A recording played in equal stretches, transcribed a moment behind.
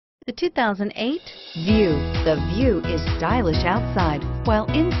The 2008 VUE. The VUE is stylish outside, while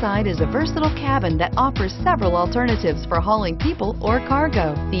inside is a versatile cabin that offers several alternatives for hauling people or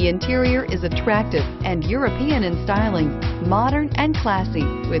cargo. The interior is attractive and European in styling, modern and classy,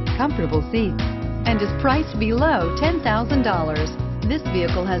 with comfortable seats, and is priced below $10,000. This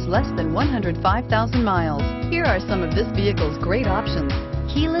vehicle has less than 105,000 miles. Here are some of this vehicle's great options: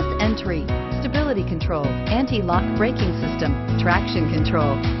 keyless entry, stability control, anti-lock braking system, traction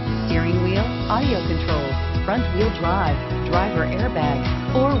control, steering wheel audio controls, front wheel drive, driver airbag,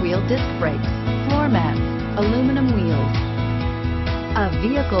 four-wheel disc brakes, floor mats, aluminum wheels. A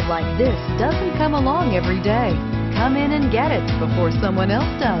vehicle like this doesn't come along every day. Come in and get it before someone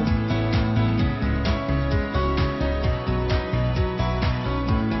else does.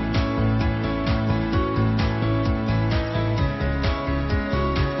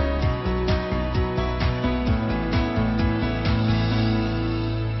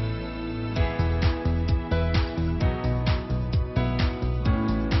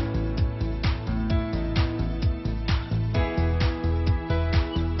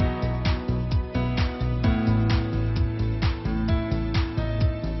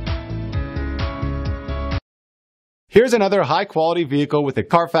 Here's another high-quality vehicle with a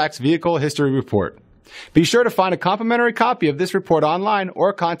CarFax Vehicle History Report. Be sure to find a complimentary copy of this report online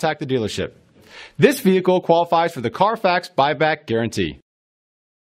or contact the dealership. This vehicle qualifies for the CarFax Buyback Guarantee.